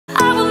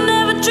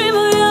dream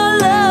of your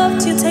love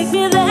to take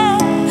me there,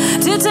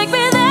 to take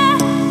me there.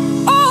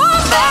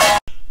 Oh,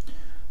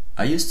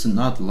 I used to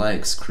not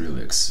like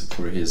Skrillex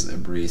for his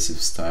abrasive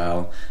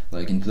style.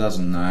 Like in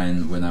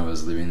 2009, when I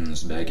was living in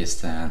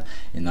Uzbekistan,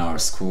 in our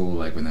school,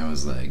 like when I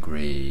was like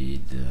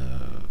grade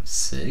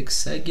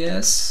 6, I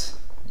guess.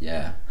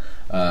 Yeah.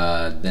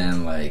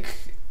 Then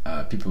like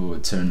people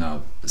would turn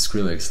up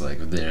Skrillex like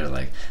with their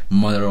like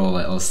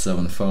Motorola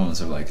L7 phones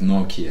or like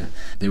Nokia.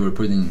 They were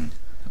putting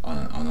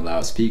on the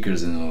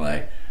loudspeakers and they were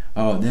like,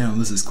 oh damn,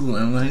 this is cool.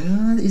 And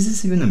I'm like, is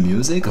this even a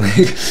music?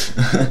 Like,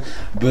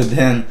 but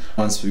then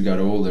once we got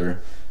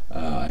older,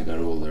 I got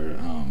older.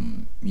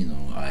 You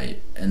know,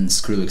 and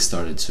Skrillex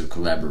started to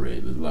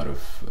collaborate with a lot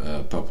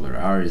of popular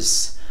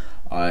artists.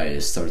 I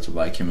started to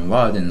like him a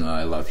lot, and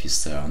I love his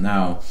style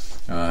now.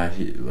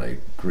 He,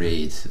 like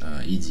great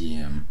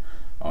EDM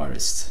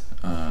artist,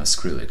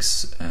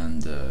 Skrillex,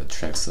 and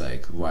tracks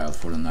like Wild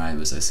for the Night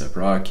with A$AP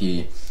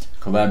Rocky,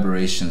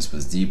 collaborations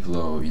with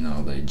Diplo, you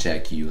know, the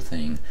Jack U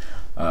thing.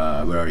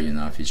 Where Are You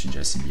Now featuring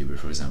Justin Bieber,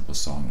 for example,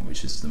 song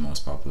which is the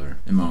most popular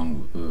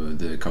among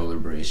the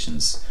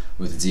collaborations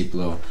with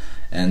Diplo.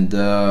 And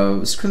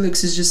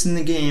Skrillex is just in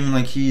the game,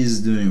 like he's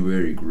doing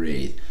very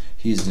great,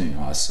 he's doing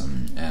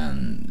awesome,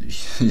 and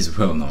he's a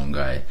well-known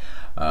guy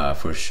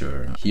for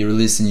sure. He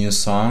released a new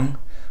song,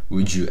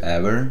 Would You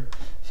Ever,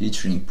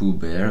 featuring Pooh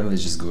Bear.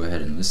 Let's just go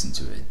ahead and listen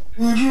to it.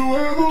 Okay,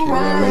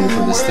 we're ready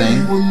for this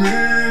thing.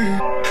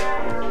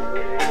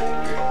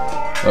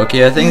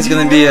 Okay, I think it's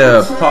gonna be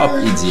a pop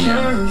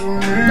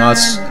EDM, not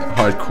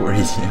hardcore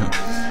EDM.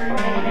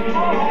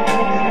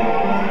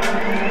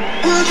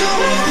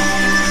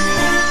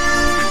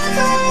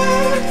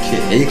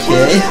 Okay,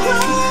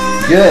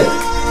 good,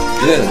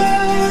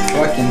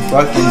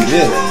 fucking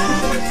good.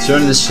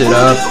 Turn this shit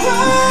up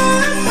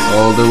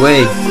all the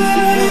way.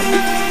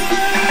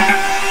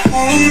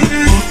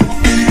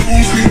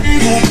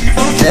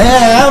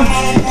 Damn!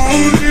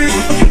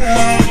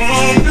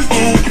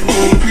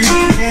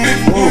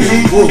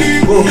 Whoa, whoa,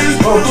 whoa,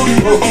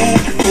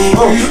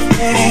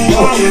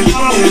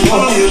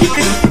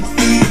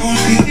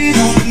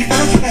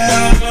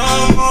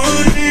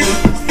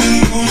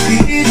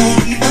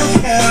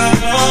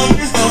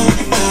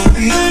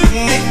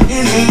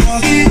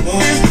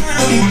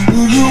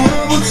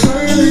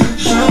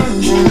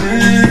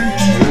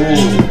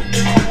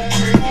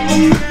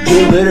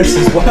 good lyrics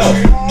as well.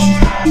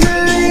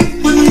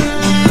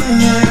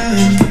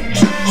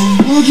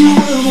 Would you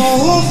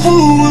ever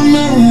fool with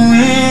me?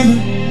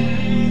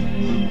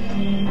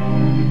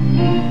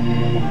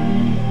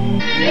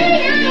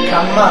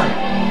 Come on.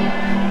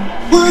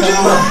 Would you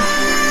ever?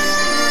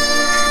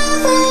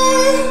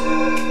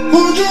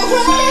 Would you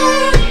ever?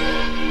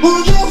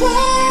 Would you ever?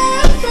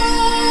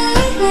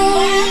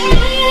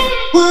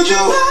 Would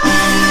you ever?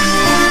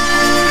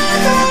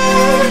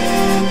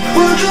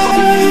 Would you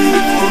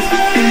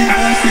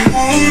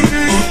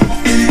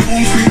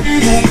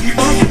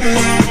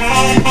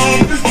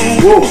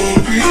whoa,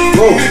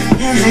 whoa,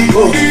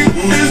 whoa,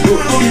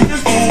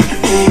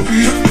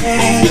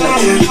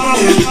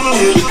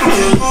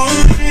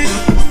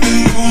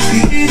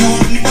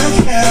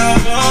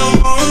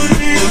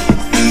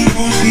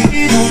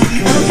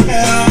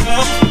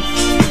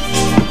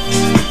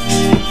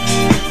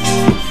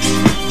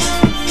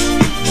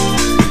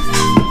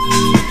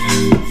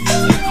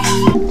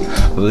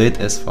 lit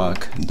as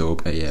fuck,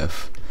 dope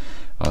AF,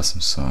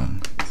 awesome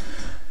song.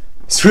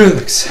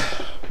 Skrillex,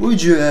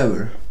 Would You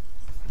Ever?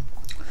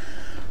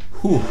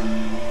 Whew.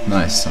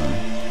 Nice song.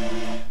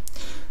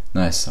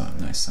 Nice song,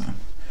 nice song.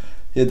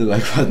 Hit the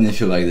like button if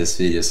you like this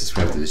video,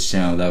 subscribe to this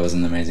channel. That was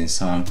an amazing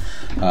song.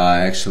 I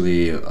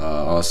actually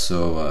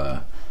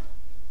also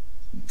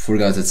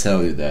forgot to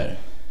tell you that,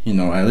 you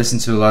know, I listen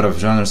to a lot of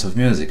genres of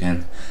music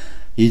and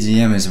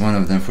EDM is one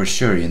of them for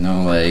sure, you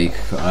know, like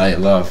I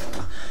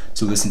love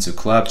to listen to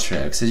club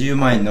tracks. As you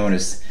might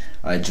notice,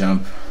 I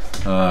jump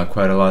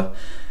quite a lot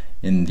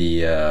in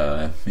the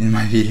in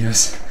my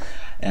videos,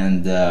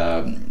 and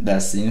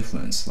that's the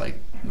influence.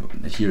 Like,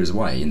 here's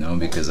why, you know,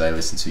 because I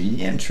listen to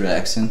EDM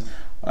tracks and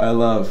I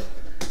love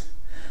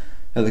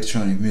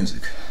electronic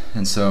music,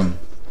 and so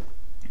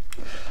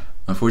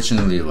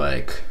unfortunately,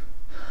 like,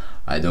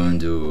 I don't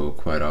do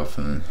quite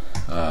often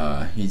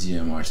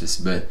EDM artists,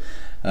 but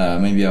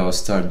maybe I will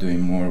start doing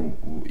more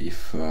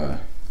if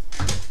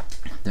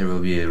there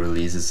will be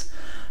releases.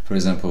 For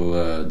example,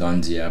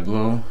 Don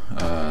Diablo,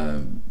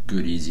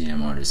 good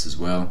EDM artist as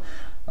well.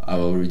 I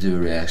will do a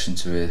reaction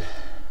to it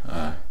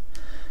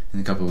in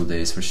a couple of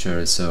days for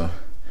sure, so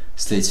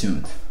stay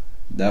tuned.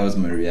 That was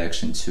my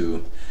reaction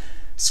to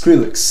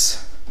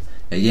Skrillex.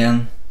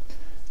 Again,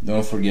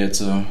 don't forget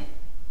to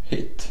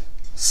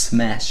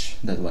smash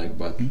that like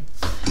button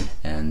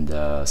and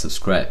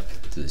subscribe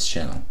to this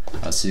channel.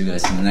 I'll see you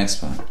guys in the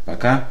next one.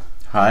 Пока,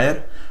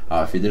 хайр,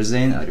 auf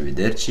Wiedersehen,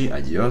 arrivederci,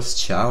 adios,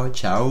 ciao,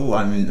 ciao,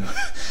 I'm in,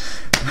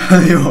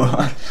 I'm in,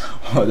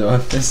 all the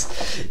office,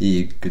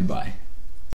 goodbye.